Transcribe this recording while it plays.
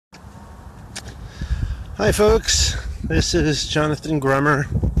Hi folks, this is Jonathan Grummer,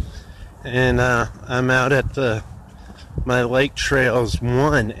 and I'm out at my Lake Trails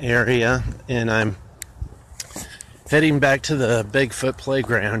 1 area, and I'm heading back to the Bigfoot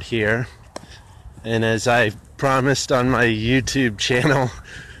playground here. And as I promised on my YouTube channel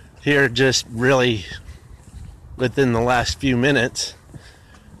here, just really within the last few minutes,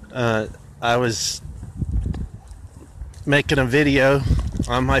 I was making a video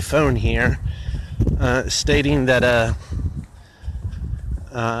on my phone here stating that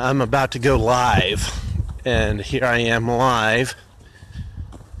I'm about to go live, and here I am live,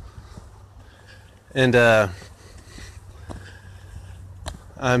 and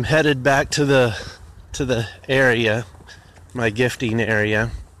I'm headed back to the area, my gifting area.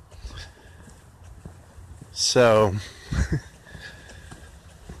 So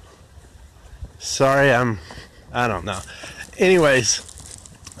sorry, I don't know. Anyways,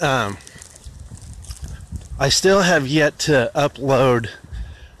 I still have yet to upload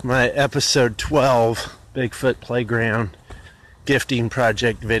my episode 12 Bigfoot Playground gifting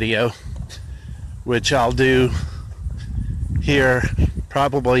project video, which I'll do here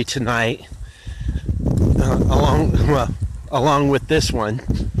probably tonight, along with this one.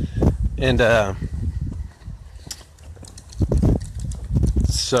 And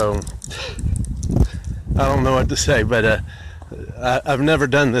so I don't know what to say, but I've never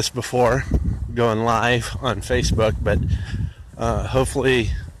done this before, going live on Facebook, but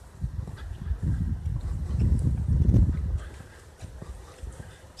hopefully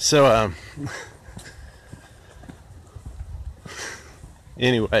so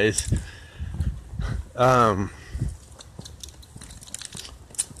anyways,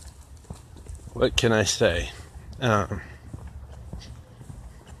 what can I say? I'm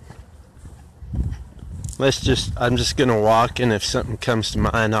just gonna walk, and if something comes to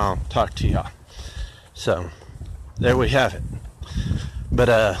mind, I'll talk to y'all. So there we have it.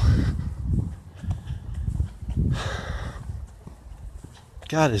 But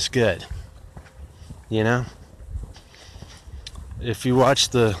God is good, you know. If you watch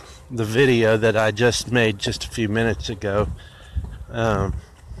the video that I just made just a few minutes ago,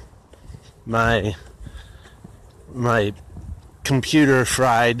 my computer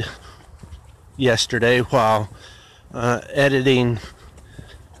fried yesterday while editing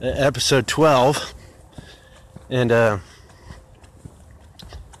episode 12, and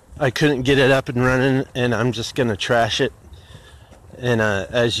I couldn't get it up and running, and I'm just gonna trash it. And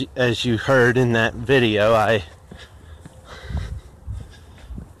as you heard in that video, I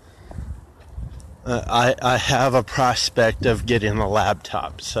have a prospect of getting a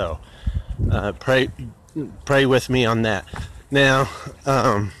laptop, so pray with me on that. Now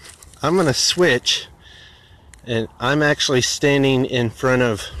I'm gonna switch, and I'm actually standing in front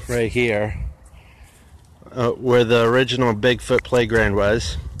of right here where the original Bigfoot playground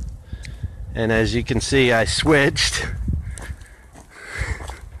was, and as you can see, I switched,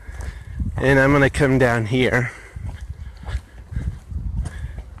 and I'm gonna come down here,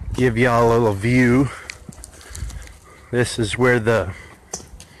 give y'all a little view. This is where the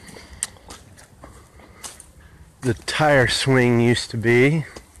tire swing used to be.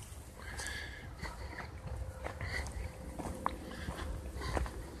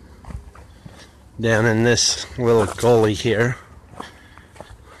 Down in this little gully here.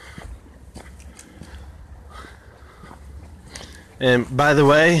 And by the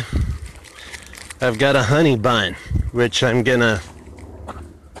way, I've got a honey bun, which I'm gonna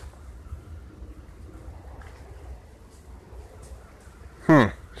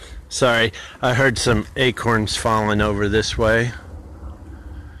sorry, I heard some acorns falling over this way.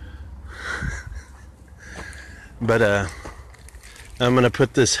 But I'm gonna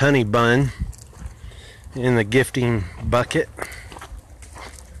put this honey bun in the gifting bucket.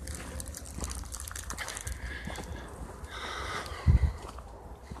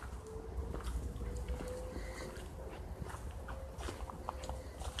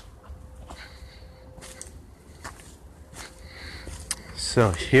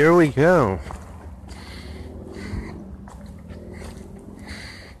 So here we go.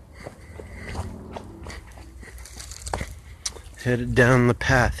 Headed down the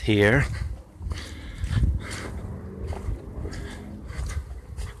path here.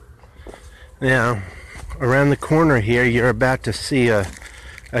 Now, around the corner here, you're about to see a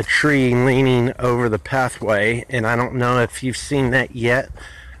tree leaning over the pathway, and I don't know if you've seen that yet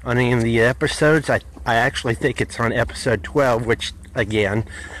on any of the episodes. I actually think it's on episode 12, which again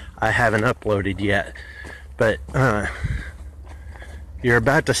I haven't uploaded yet, but you're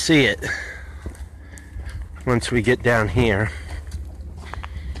about to see it once we get down here.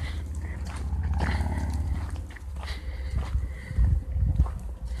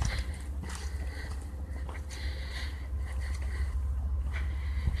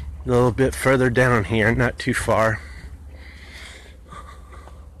 a little bit further down here, not too far.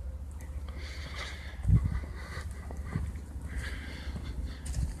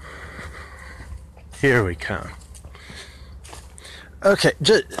 Here we come. Okay,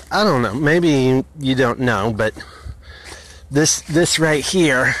 I don't know, maybe you don't know, but this right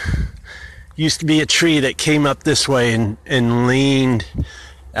here used to be a tree that came up this way and leaned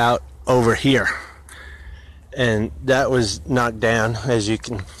out over here. And that was knocked down, as you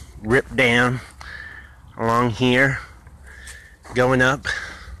can rip down along here, going up.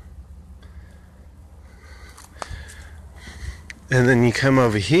 And then you come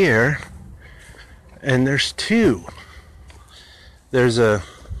over here, and there's a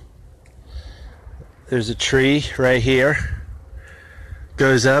tree right here,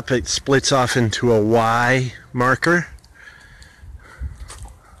 goes up, it splits off into a Y marker.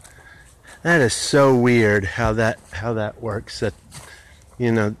 That is so weird how that works, that,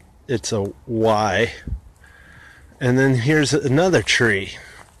 you know, it's a Y. And then here's another tree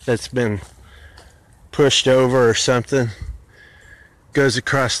that's been pushed over or something, goes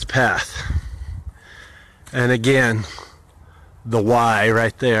across the path. And again, the Y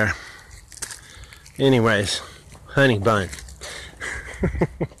right there. Anyways, honey bun.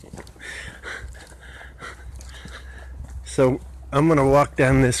 So I'm gonna walk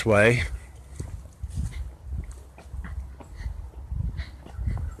down this way.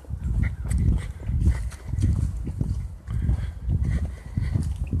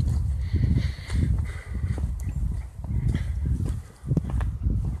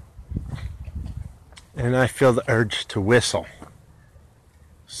 And I feel the urge to whistle.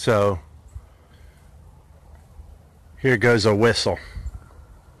 So here goes a whistle.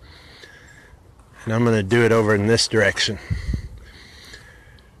 And I'm going to do it over in this direction.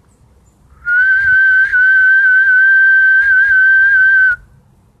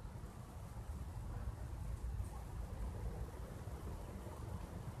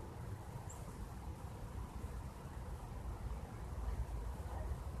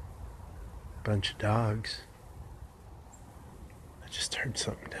 Bunch of dogs. I just heard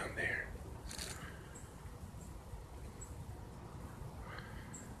something down there.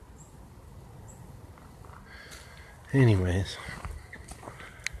 Anyways,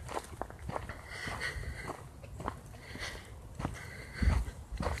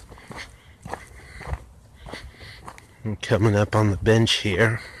 I'm coming up on the bench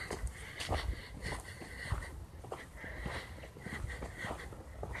here.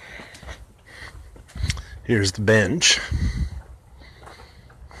 Here's the bench.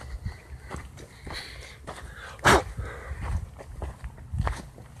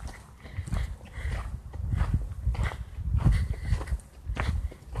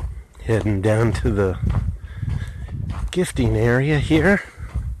 Heading down to the gifting area here.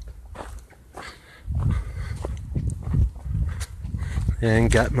 And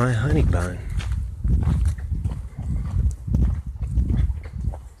got my honey bun.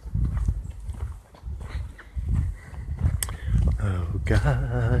 Oh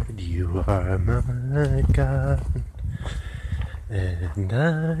God, you are my God, and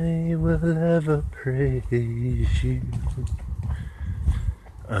I will ever praise you.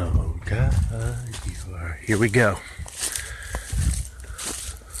 Oh God, you are. Here we go.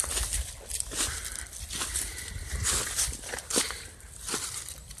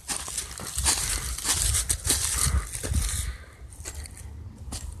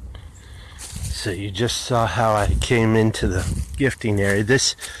 So you just saw how I came into the gifting area.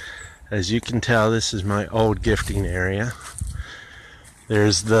 This, as you can tell, this is my old gifting area.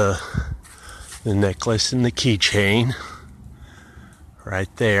 There's the necklace and the keychain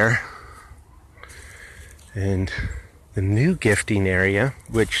right there. And the new gifting area,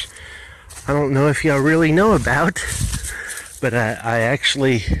 which I don't know if y'all really know about, but I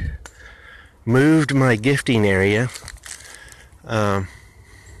actually moved my gifting area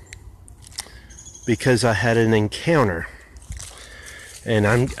because I had an encounter. And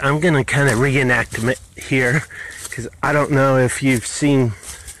I'm gonna kind of reenact it here, because I don't know if you've seen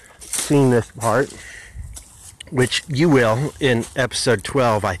this part, which you will in episode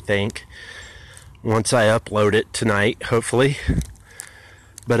 12, I think, once I upload it tonight, hopefully.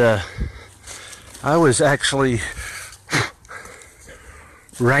 But I was actually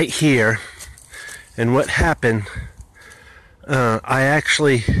right here, and what happened, I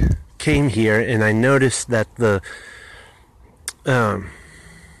actually came here and I noticed that and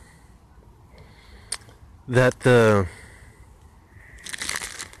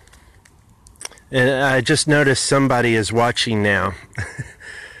I just noticed somebody is watching now.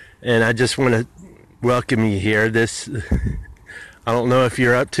 And I just want to welcome you here. I don't know if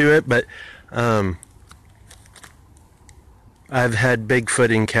you're up to it, but I've had Bigfoot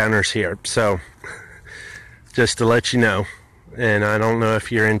encounters here, so just to let you know. And I don't know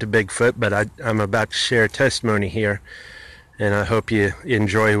if you're into Bigfoot, but I'm about to share a testimony here, and I hope you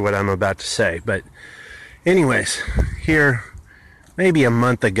enjoy what I'm about to say. But anyways, here maybe a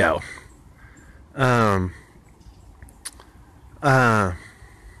month ago, I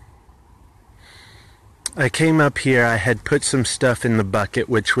came up here. I had put some stuff in the bucket,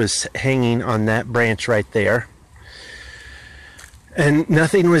 which was hanging on that branch right there, and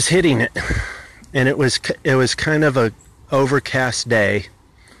nothing was hitting it. And it was kind of a overcast day,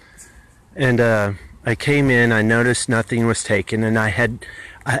 and I came in. I noticed nothing was taken, and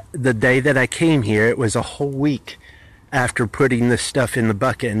the day that I came here, it was a whole week after putting this stuff in the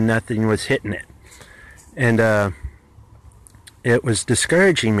bucket, and nothing was hitting it, and it was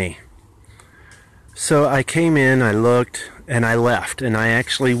discouraging me. So I came in, I looked, and I left. And I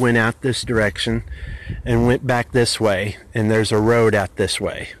actually went out this direction and went back this way. And there's a road out this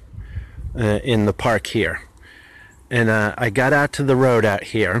way in the park here. And I got out to the road out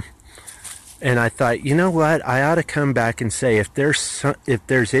here. And I thought, you know what? I ought to come back and say, if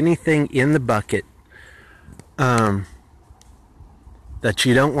there's anything in the bucket that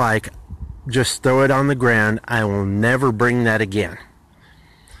you don't like, just throw it on the ground. I will never bring that again.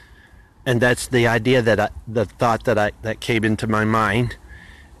 And that's the idea the thought that came into my mind.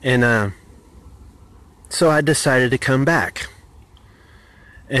 And so I decided to come back.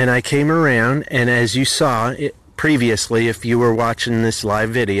 And I came around, and as you saw previously, if you were watching this live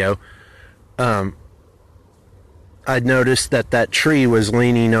video, I noticed that tree was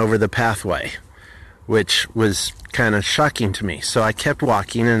leaning over the pathway, which was kind of shocking to me. So I kept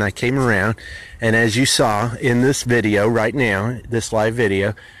walking, and I came around, and as you saw in this video right now, this live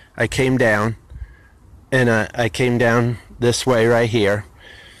video, I came down, and I came down this way right here,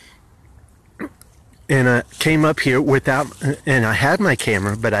 and I came up here and I had my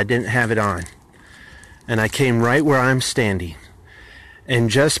camera, but I didn't have it on. And I came right where I'm standing, and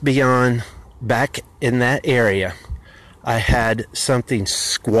just beyond, back in that area, I had something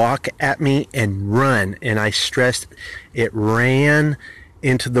squawk at me and run, and I stressed it ran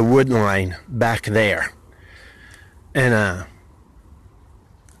into the wood line back there. And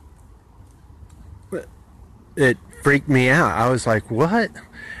it freaked me out. I was like, what?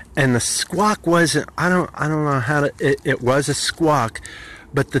 And the squawk wasn't, I don't know how to, it was a squawk,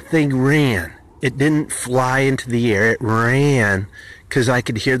 but the thing ran. It didn't fly into the air. It ran, because I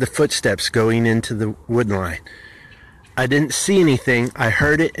could hear the footsteps going into the wood line. I didn't see anything. I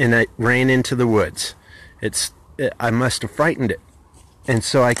heard it, and it ran into the woods. I must have frightened it. And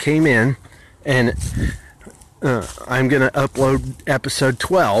so I came in, and I'm going to upload episode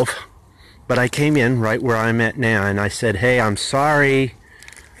 12. But I came in right where I'm at now, and I said, hey, I'm sorry,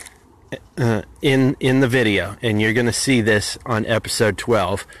 in the video. And you're going to see this on episode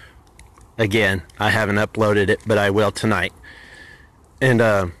 12. Again, I haven't uploaded it, but I will tonight. And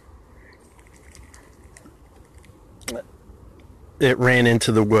it ran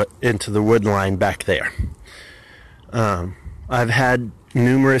into the wood line back there. I've had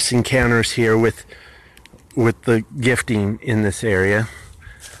numerous encounters here with the gifting in this area.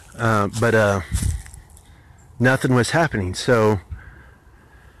 But nothing was happening. So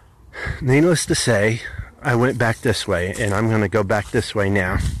needless to say, I went back this way, and I'm going to go back this way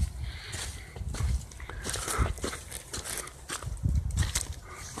now.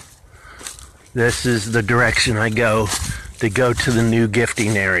 This is the direction I go to the new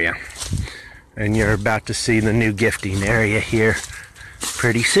gifting area. And you're about to see the new gifting area here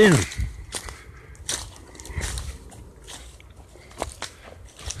pretty soon.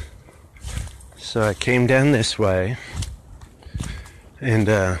 So I came down this way, and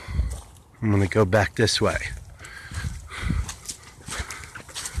I'm going to go back this way.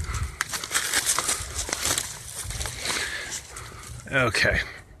 Okay.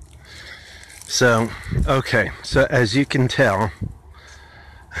 So as you can tell,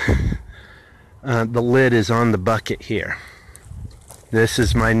 the lid is on the bucket here. This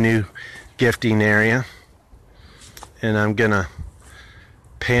is my new gifting area, and I'm going to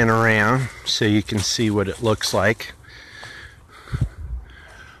pan around so you can see what it looks like.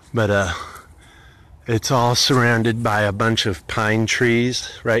 But it's all surrounded by a bunch of pine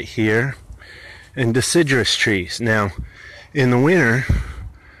trees right here and deciduous trees. Now in the winter,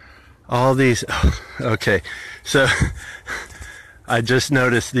 all these, okay, so I just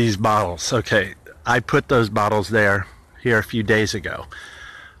noticed these bottles. Okay, I put those bottles here a few days ago.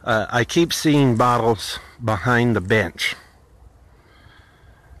 I keep seeing bottles behind the bench.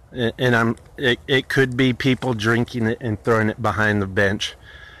 And it could be people drinking it and throwing it behind the bench.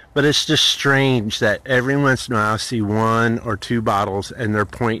 But it's just strange that every once in a while I see one or two bottles and they're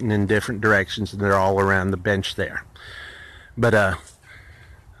pointing in different directions and they're all around the bench there. But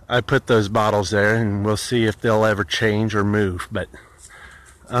I put those bottles there and we'll see if they'll ever change or move. But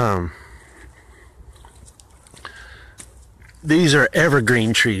these are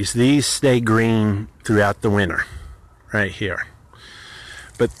evergreen trees. These stay green throughout the winter right here.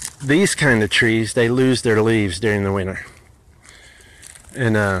 But these kind of trees, they lose their leaves during the winter.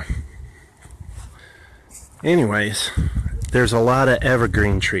 And anyways, there's a lot of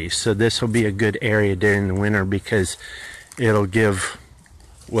evergreen trees, so this will be a good area during the winter because it'll give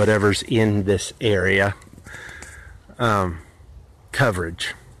whatever's in this area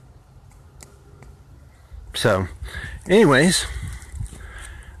coverage. So anyways,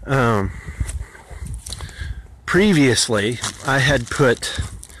 previously I had put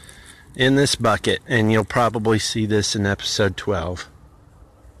in this bucket, and you'll probably see this in episode 12,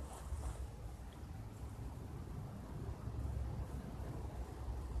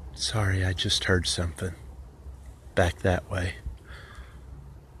 sorry, I just heard something back that way.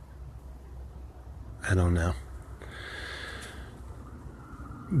 I don't know.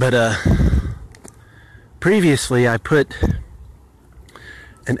 But previously I put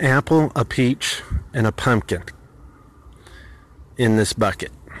an apple, a peach, and a pumpkin in this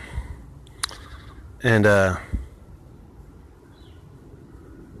bucket. And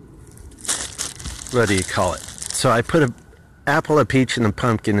what do you call it? So I put an apple, a peach, and a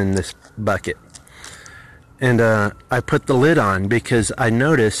pumpkin in this bucket. And I put the lid on because I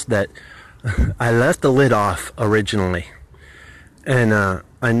noticed that I left the lid off originally. And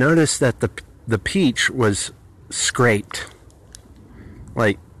I noticed that the peach was scraped,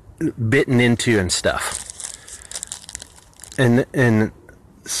 like bitten into and stuff. And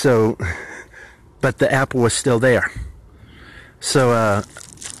so, but the apple was still there. So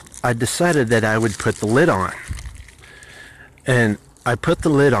I decided that I would put the lid on. And I put the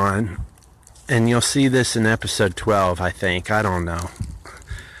lid on, and you'll see this in episode 12, I think. I don't know.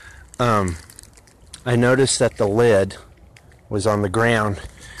 I noticed that the lid was on the ground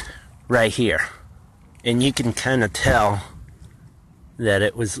right here. And you can kind of tell that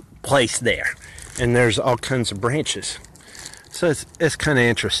it was placed there. And there's all kinds of branches. So it's kind of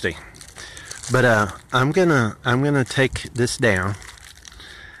interesting. But I'm gonna take this down,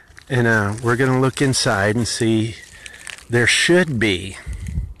 and we're gonna look inside and see. There should be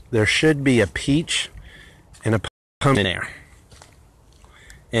a peach and a pumpkin there,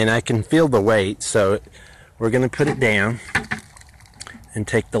 and I can feel the weight. So we're gonna put it down and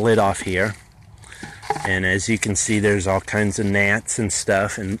take the lid off here. And as you can see, there's all kinds of gnats and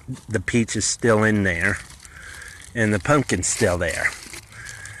stuff, and the peach is still in there, and the pumpkin's still there.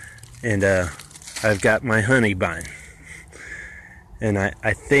 And I've got my honey bun. And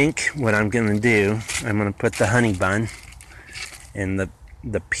I think what I'm going to do, I'm going to put the honey bun, and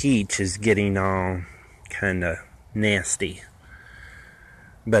the peach is getting all kind of nasty.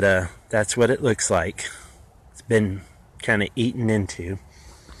 But that's what it looks like. It's been kind of eaten into.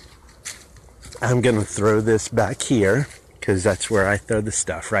 I'm going to throw this back here, because that's where I throw the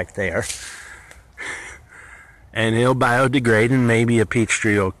stuff, right there. And it'll biodegrade, and maybe a peach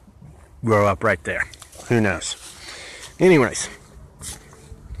tree will grow up right there. Who knows? Anyways.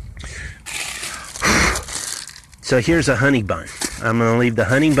 So here's a honey bun. I'm going to leave the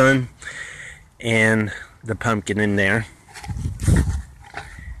honey bun and the pumpkin in there.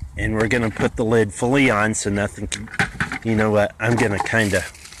 And we're going to put the lid fully on so nothing can... You know what? I'm going to kind of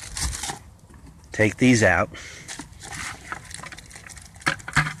take these out.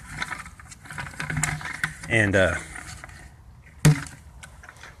 And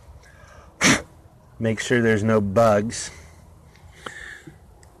make sure there's no bugs.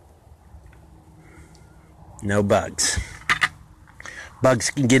 No bugs. Bugs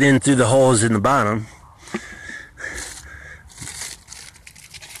can get in through the holes in the bottom.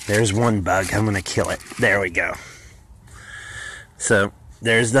 There's one bug. I'm going to kill it. There we go. So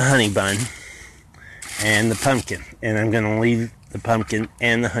there's the honey bun and the pumpkin. And I'm going to leave the pumpkin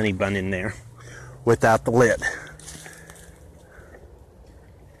and the honey bun in there without the lid.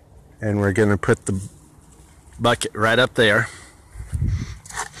 And we're going to put the bucket right up there.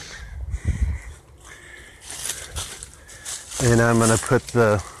 And I'm going to put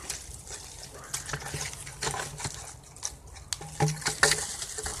the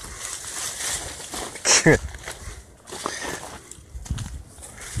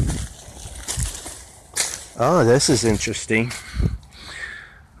oh, this is interesting.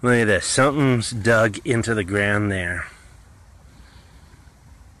 Look at this. Something's dug into the ground there.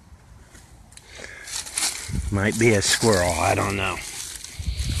 Might be a squirrel, I don't know.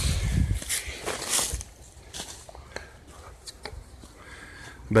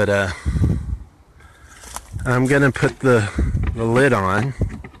 But I'm gonna put the lid on.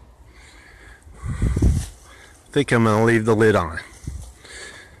 I think I'm gonna leave the lid on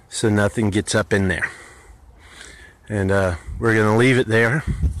so nothing gets up in there. And we're gonna leave it there,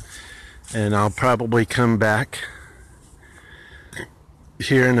 and I'll probably come back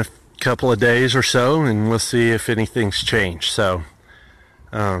here in a couple of days or so, and we'll see if anything's changed. So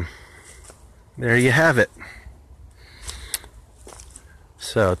there you have it.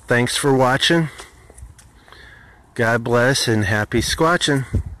 So thanks for watching. God bless and happy squatching.